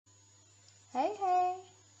Hey, hey,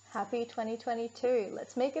 happy 2022.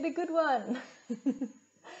 Let's make it a good one.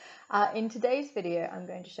 In today's video, I'm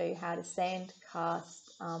going to show you how to sand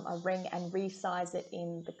cast a ring and resize it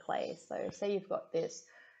in the clay. So say you've got this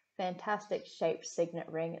fantastic shaped signet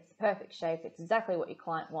ring. It's the perfect shape. It's exactly what your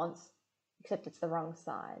client wants, except it's the wrong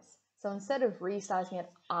size. So instead of resizing it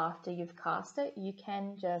after you've cast it, you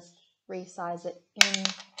can just resize it in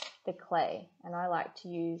the clay. And I like to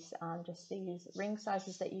use just these ring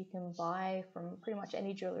sizes that you can buy from pretty much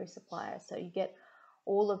any jewelry supplier. So you get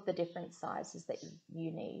all of the different sizes that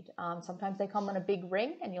you need. Sometimes they come on a big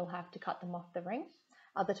ring and you'll have to cut them off the ring.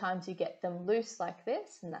 Other times you get them loose like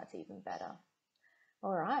this, and that's even better.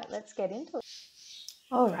 All right, let's get into it.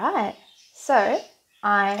 All right, so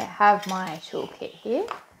I have my toolkit here.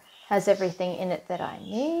 Has everything in it that I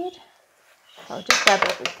need. So I'll just grab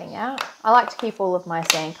everything out. I like to keep all of my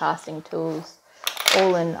sand casting tools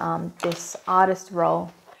all in this artist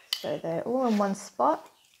roll, so they're all in one spot.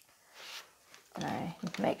 And I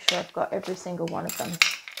make sure I've got every single one of them.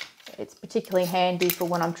 It's particularly handy for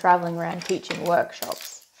when I'm traveling around teaching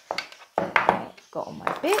workshops. Okay, got all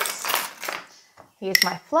my bits. Here's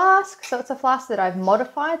my flask. So it's a flask that I've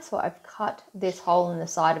modified, so I've cut this hole in the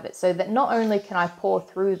side of it so that not only can I pour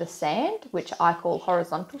through the sand, which I call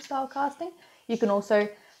horizontal style casting, you can also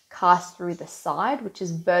cast through the side, which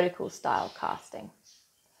is vertical style casting.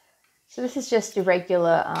 So this is just a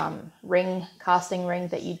regular casting ring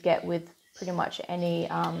that you'd get with pretty much any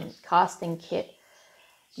casting kit.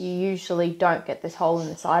 You usually don't get this hole in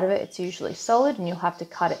the side of it. It's usually solid and you'll have to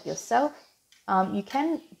cut it yourself. You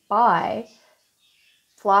can buy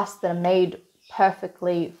flasks that are made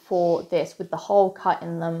perfectly for this with the hole cut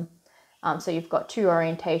in them. So you've got two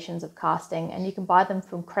orientations of casting, and you can buy them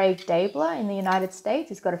from Craig Dabler in the United States.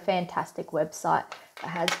 He's got a fantastic website that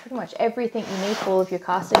has pretty much everything you need for all of your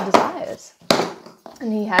casting desires.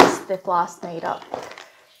 And he has the flask made up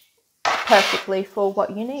perfectly for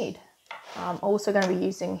what you need. I'm also going to be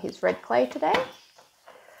using his red clay today.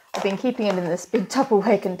 I've been keeping it in this big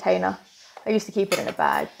Tupperware container. I used to keep it in a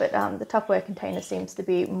bag, but the Tupperware container seems to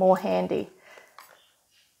be more handy.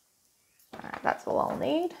 All right, that's all I'll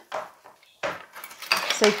need.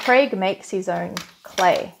 So Craig makes his own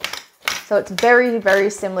clay. So it's very,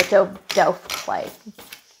 very similar to Delft clay.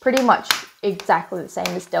 Pretty much exactly the same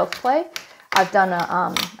as Delft clay. I've done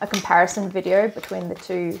a comparison video between the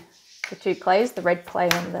two clays, the red clay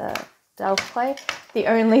and the Delft clay. The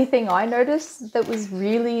only thing I noticed that was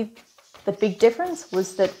really the big difference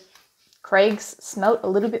was that Craig's smelt a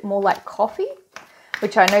little bit more like coffee,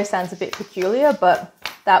 which I know sounds a bit peculiar, but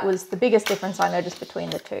that was the biggest difference I noticed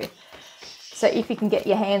between the two. So if you can get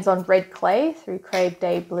your hands on red clay through Craig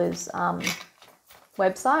Dabler's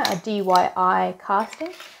website, a DIY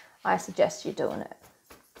casting, I suggest you doing it.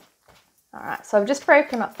 All right, so I've just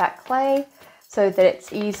broken up that clay so that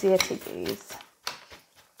it's easier to use.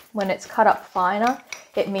 When it's cut up finer,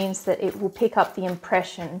 it means that it will pick up the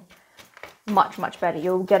impression much, much better.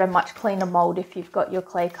 You'll get a much cleaner mold if you've got your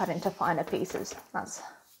clay cut into finer pieces. That's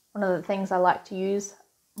one of the things I like to use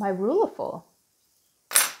my ruler for.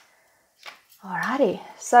 Alrighty,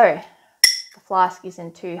 so the flask is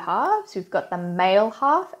in two halves. We've got the male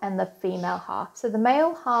half and the female half. So the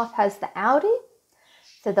male half has the outie,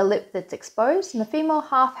 so the lip that's exposed, and the female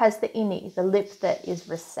half has the innie, the lip that is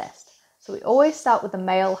recessed. So we always start with the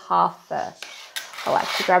male half first. I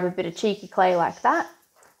like to grab a bit of cheeky clay like that,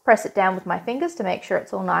 press it down with my fingers to make sure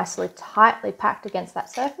it's all nicely tightly packed against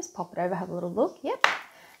that surface. Pop it over, have a little look, yep.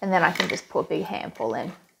 And then I can just put a big handful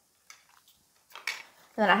in.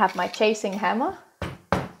 And then I have my chasing hammer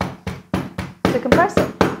to compress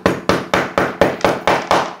it.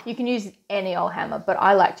 You can use any old hammer, but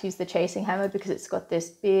I like to use the chasing hammer because it's got this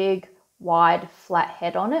big, wide, flat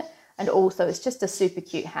head on it. And also it's just a super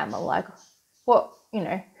cute hammer. Like, what, you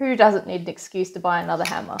know, who doesn't need an excuse to buy another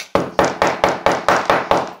hammer?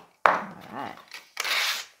 All right.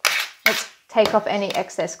 Let's take off any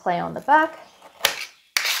excess clay on the back.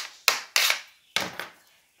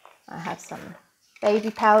 I have some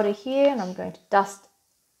baby powder here, and I'm going to dust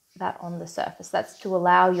that on the surface. That's to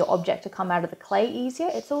allow your object to come out of the clay easier.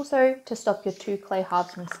 It's also to stop your two clay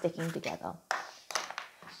halves from sticking together.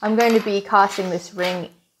 I'm going to be casting this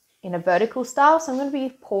ring in a vertical style, so I'm going to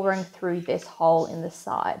be pouring through this hole in the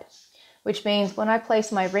side, which means when I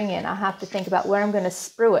place my ring in, I have to think about where I'm going to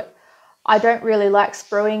sprue it. I don't really like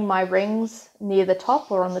spruing my rings near the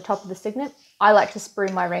top or on the top of the signet. I like to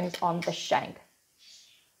sprue my rings on the shank.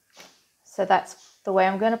 So that's the way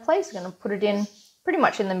I'm going to place. I'm going to put it in pretty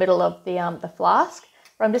much in the middle of the flask,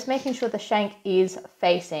 but I'm just making sure the shank is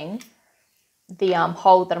facing the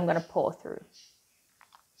hole that I'm going to pour through.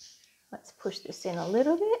 Let's push this in a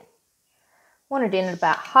little bit. want it in at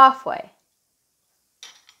about halfway.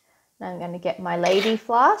 Now I'm going to get my lady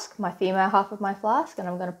flask, my female half of my flask, and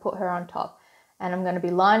I'm going to put her on top. And I'm going to be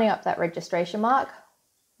lining up that registration mark,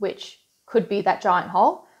 which could be that giant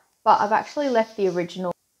hole, but I've actually left the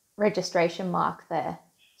original registration mark there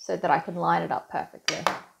so that I can line it up perfectly.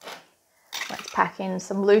 Let's pack in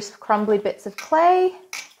some loose crumbly bits of clay,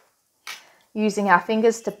 using our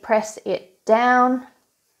fingers to press it down.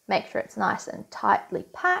 Make sure it's nice and tightly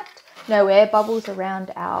packed, no air bubbles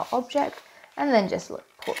around our object, and then just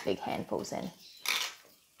put big handfuls in.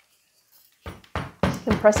 You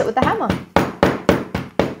can press it with the hammer.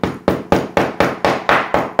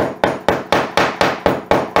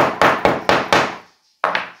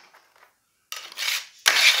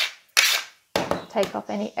 Take off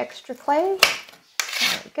any extra clay.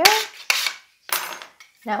 There we go.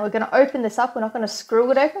 Now we're going to open this up. We're not going to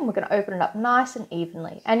screw it open. We're going to open it up nice and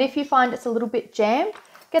evenly. And if you find it's a little bit jammed,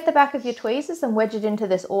 get the back of your tweezers and wedge it into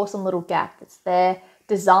this awesome little gap that's there,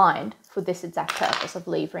 designed for this exact purpose of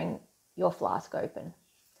leaving your flask open.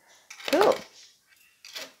 Cool.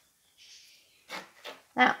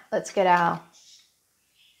 Now let's get our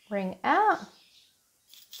ring out.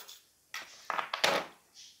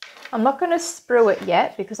 I'm not going to sprue it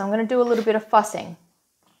yet because I'm going to do a little bit of fussing.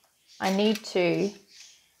 I need to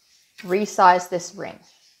resize this ring.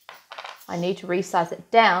 I need to resize it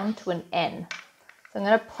down to an N. So I'm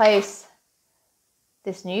going to place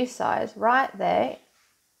this new size right there,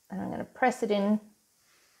 and I'm going to press it in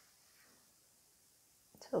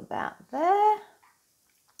to about there.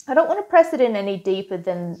 I don't want to press it in any deeper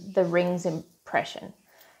than the ring's impression,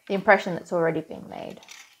 the impression that's already been made.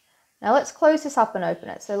 Now let's close this up and open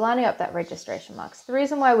it. So lining up that registration marks. The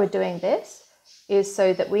reason why we're doing this is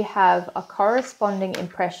so that we have a corresponding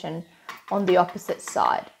impression on the opposite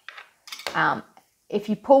side. If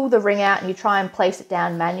you pull the ring out and you try and place it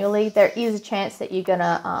down manually, there is a chance that you're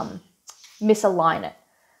gonna misalign it.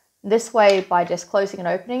 This way, by just closing and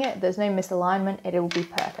opening it, there's no misalignment, it will be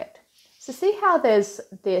perfect. So see how there's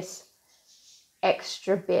this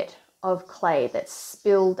extra bit of clay that's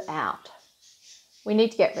spilled out? We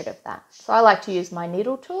need to get rid of that. So I like to use my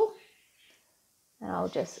needle tool, and I'll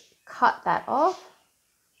just cut that off.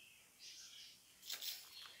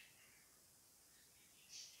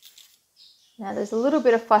 Now there's a little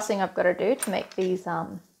bit of fussing I've got to do to make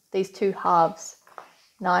these two halves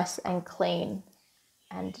nice and clean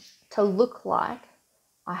and to look like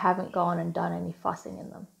I haven't gone and done any fussing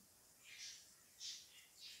in them.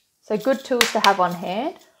 So good tools to have on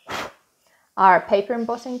hand are paper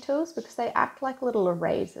embossing tools because they act like little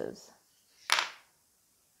erasers.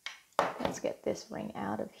 Let's get this ring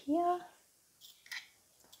out of here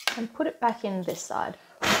and put it back in this side.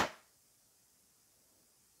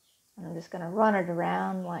 And I'm just going to run it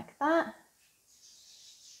around like that.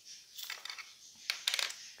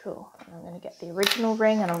 Cool. And I'm going to get the original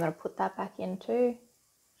ring and I'm going to put that back in too.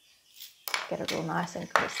 Get it all nice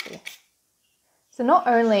and crispy. So not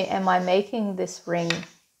only am I making this ring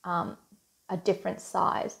a different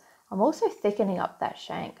size, I'm also thickening up that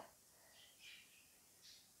shank.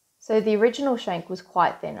 So the original shank was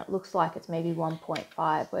quite thin. It looks like it's maybe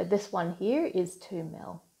 1.5, where this one here is 2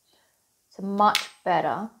 mil. It's a much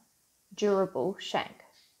better, durable shank.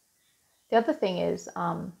 The other thing is,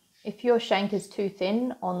 if your shank is too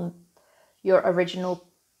thin on your original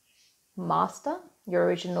master, your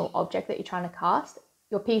original object that you're trying to cast,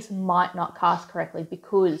 your piece might not cast correctly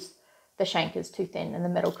because the shank is too thin and the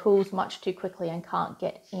metal cools much too quickly and can't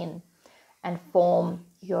get in and form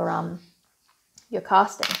your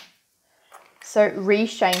casting. So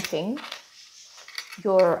reshanking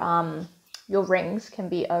your rings can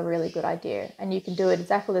be a really good idea, and you can do it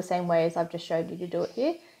exactly the same way as I've just showed you to do it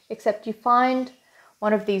here, except you find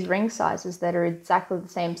one of these ring sizes that are exactly the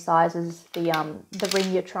same size as the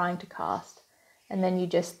ring you're trying to cast, and then you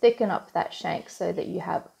just thicken up that shank so that you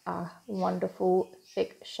have a wonderful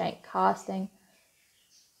thick shank casting.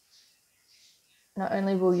 Not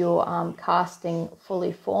only will your casting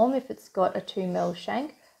fully form if it's got a 2 mil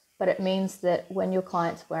shank, but it means that when your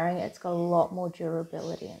client's wearing it, it's got a lot more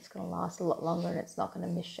durability. It's going to last a lot longer and it's not going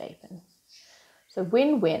to misshapen. So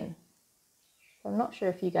win-win. I'm not sure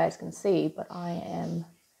if you guys can see, but I am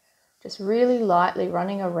just really lightly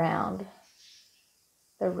running around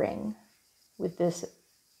the ring with this.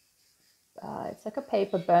 It's like a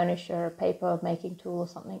paper burnisher, a paper making tool or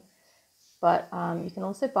something. But you can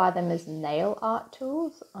also buy them as nail art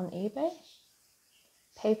tools on eBay.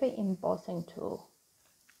 Paper embossing tool.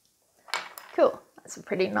 Cool, that's a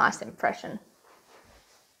pretty nice impression.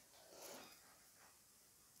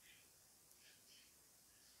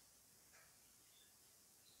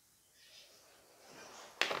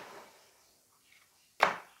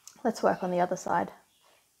 Let's work on the other side.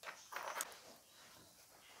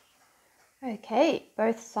 Okay,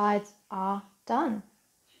 both sides are done.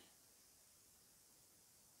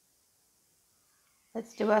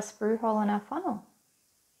 Let's do our sprue hole on our funnel.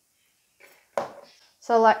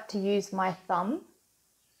 So I like to use my thumb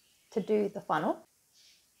to do the funnel.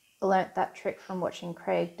 I learnt that trick from watching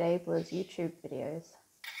Craig Dabler's YouTube videos.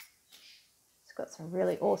 He's got some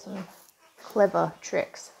really awesome, clever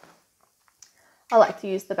tricks. I like to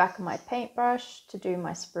use the back of my paintbrush to do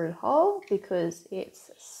my sprue hole because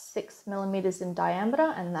it's 6 millimeters in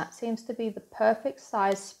diameter, and that seems to be the perfect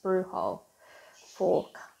size sprue hole for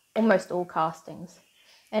almost all castings.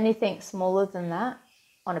 Anything smaller than that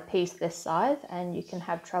on a piece this size and you can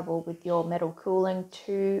have trouble with your metal cooling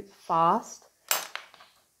too fast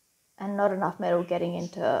and not enough metal getting in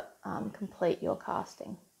to complete your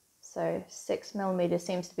casting. So 6 millimeters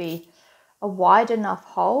seems to be a wide enough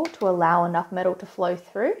hole to allow enough metal to flow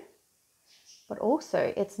through, but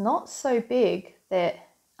also it's not so big that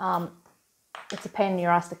it's a pain in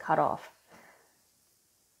your ass to cut off.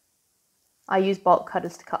 I use bolt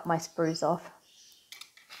cutters to cut my sprues off.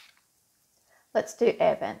 Let's do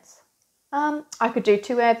air vents. I could do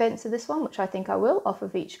 2 air vents of this one, which I think I will, off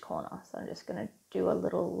of each corner. So I'm just going to do a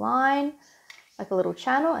little line, like a little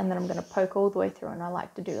channel, and then I'm going to poke all the way through, and I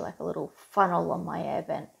like to do like a little funnel on my air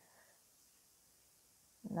vent.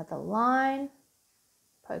 Another line,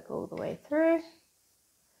 poke all the way through.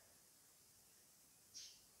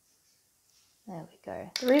 There we go.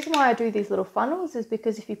 The reason why I do these little funnels is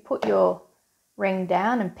because if you put your ring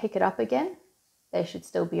down and pick it up again, they should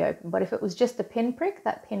still be open. But if it was just a pinprick,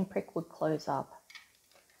 that pinprick would close up.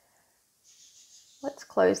 Let's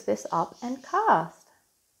close this up and cast.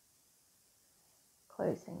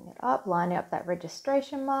 Closing it up, lining up that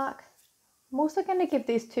registration mark. I'm also going to give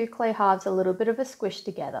these 2 clay halves a little bit of a squish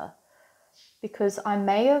together because I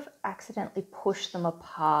may have accidentally pushed them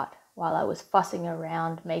apart while I was fussing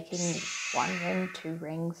around making 1 ring, 2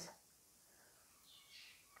 rings.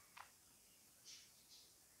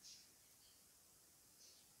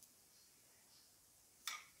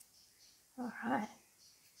 All right,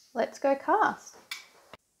 let's go cast.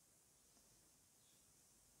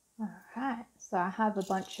 All right, so I have a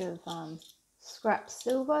bunch of scrap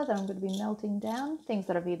silver that I'm going to be melting down, things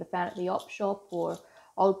that I've either found at the op shop or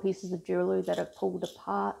old pieces of jewellery that are pulled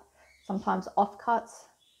apart, sometimes offcuts.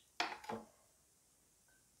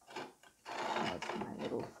 There's my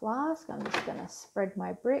little flask. I'm just going to spread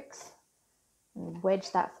my bricks and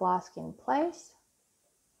wedge that flask in place,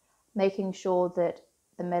 making sure that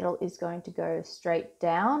the metal is going to go straight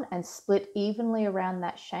down and split evenly around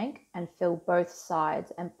that shank and fill both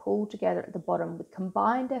sides and pull together at the bottom with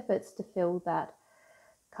combined efforts to fill that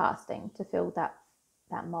casting, to fill that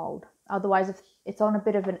mold. Otherwise, if it's on a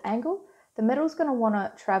bit of an angle, the metal's going to want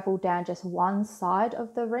to travel down just one side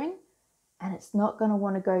of the ring and it's not going to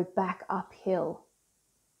want to go back uphill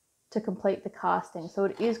to complete the casting. So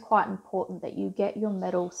it is quite important that you get your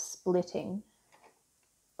metal splitting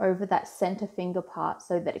over that center finger part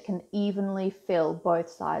so that it can evenly fill both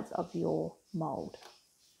sides of your mold.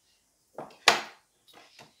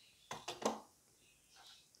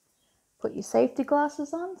 Put your safety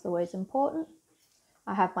glasses on, it's always important.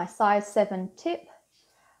 I have my size 7 tip,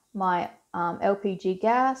 my LPG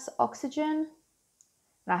gas, oxygen,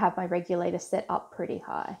 and I have my regulator set up pretty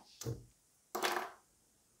high.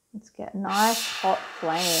 Let's get a nice hot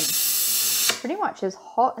flame. Pretty much as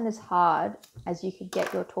hot and as hard as you could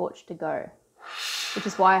get your torch to go, which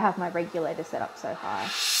is why I have my regulator set up so high.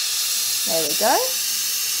 There we go.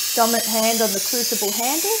 Dominant hand on the crucible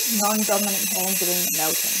handle, non-dominant hand doing the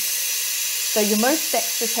melting. So your most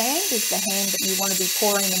dexterous hand is the hand that you want to be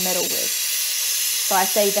pouring the metal with. So I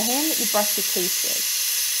say the hand that you brush your teeth with.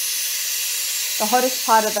 The hottest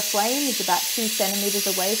part of the flame is about 2 centimeters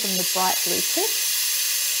away from the bright blue tip.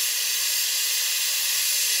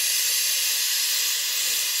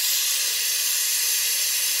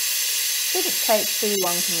 Shouldn't take too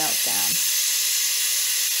long to melt down.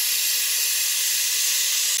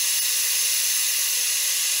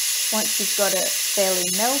 Once you've got it fairly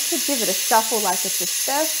melted, give it a shuffle like it's a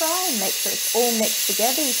stir fry and make sure it's all mixed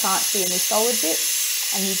together. You can't see any solid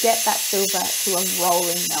bits, and you get that silver to a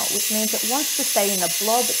rolling melt, which means it wants to stay in a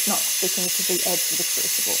blob. It's not sticking to the edge of the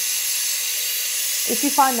crucible. If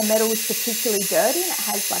you find the metal is particularly dirty and it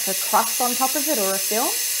has like a crust on top of it or a film,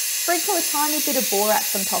 sprinkle a tiny bit of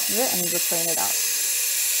borax on top of it and you'll clean it up.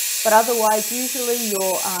 But otherwise, usually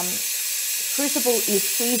your crucible is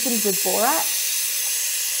seasoned with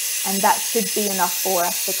borax, and that should be enough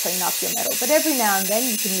borax to clean up your metal. But every now and then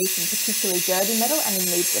you can use some particularly dirty metal and you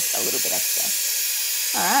need just a little bit extra.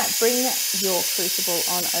 Alright, bring your crucible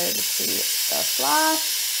on over to the flask,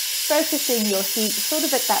 focusing your heat sort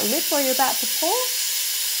of at that lip where you're about to pour.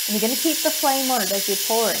 And you're going to keep the flame on it as you're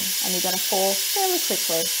pouring, and you're going to pour fairly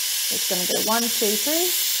quickly. It's going to go 1, 2,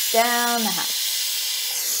 3, down the hatch.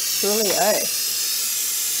 Coolio.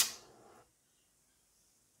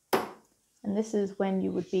 And this is when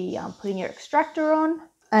you would be putting your extractor on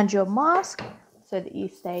and your mask so that you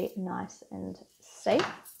stay nice and safe.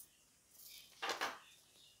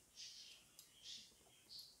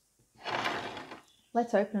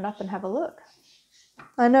 Let's open it up and have a look.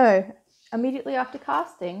 I know, immediately after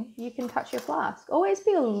casting, you can touch your flask. Always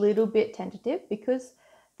be a little bit tentative because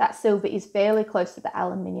that silver is fairly close to the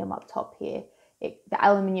aluminium up top here. The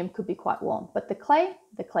aluminium could be quite warm, but the clay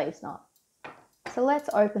is not. So let's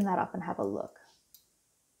open that up and have a look.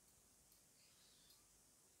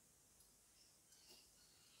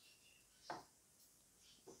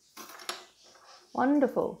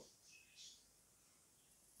 Wonderful.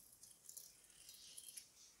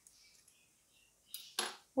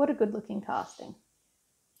 What a good looking casting.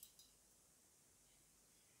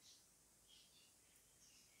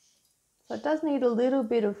 So it does need a little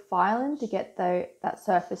bit of filing to get that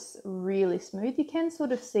surface really smooth. You can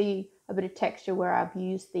sort of see a bit of texture where I've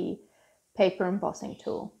used the paper embossing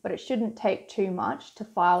tool, but it shouldn't take too much to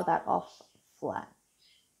file that off flat.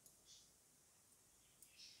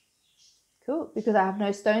 Cool, because I have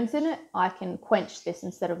no stones in it, I can quench this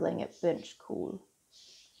instead of letting it bench cool.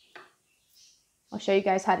 I'll show you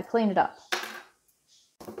guys how to clean it up.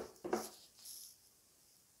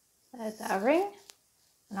 There's our ring,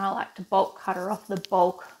 and I like to bulk cutter off the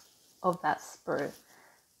bulk of that sprue.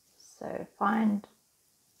 So find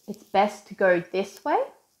it's best to go this way,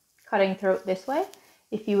 cutting through it this way.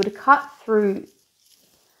 If you were to cut through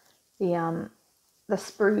the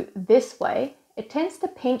sprue this way, it tends to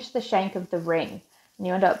pinch the shank of the ring and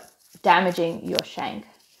you end up damaging your shank.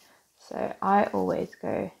 So I always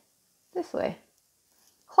go this way.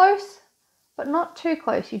 Close, but not too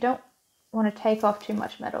close. You don't want to take off too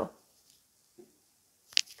much metal.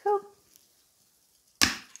 Cool.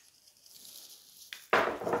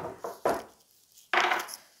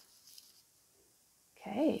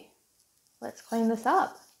 Okay, let's clean this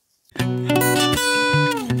up.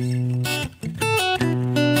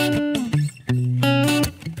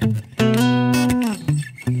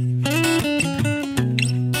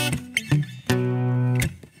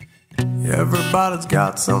 Everybody's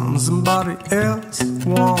got something somebody else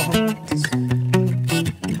wants.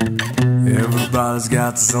 Everybody's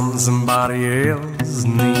got something somebody else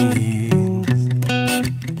needs.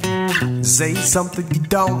 Say something you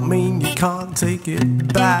don't mean, you can't take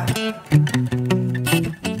it back.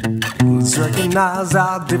 Let's recognize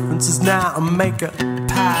our differences now and make a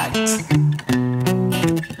pact.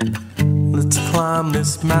 Let's climb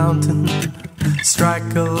this mountain,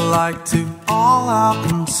 strike a light to all our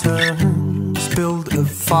concerns. Build a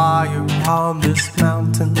fire on this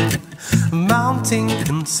mountain, mounting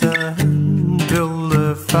concern. Build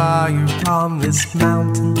a fire on this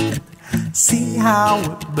mountain, see how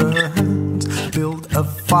it burns. Build a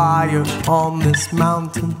fire on this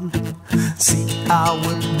mountain, see how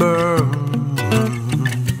it burns.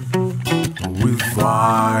 With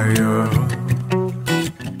fire,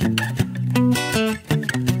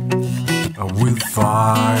 with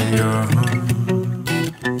fire,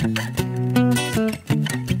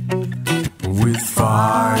 with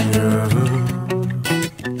fire,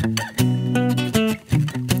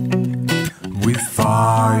 with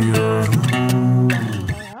fire.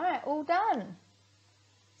 Alright, all done.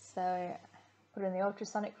 So put it in the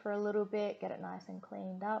ultrasonic for a little bit, get it nice and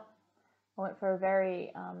cleaned up. I went for a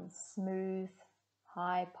very smooth,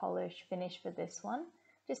 high polish finish for this one,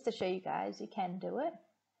 just to show you guys you can do it.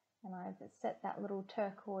 And I've set that little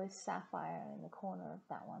turquoise sapphire in the corner of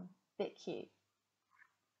that one. Bit cute.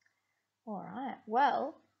 Alright,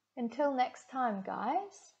 well, until next time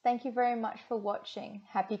guys, thank you very much for watching.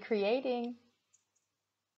 Happy creating!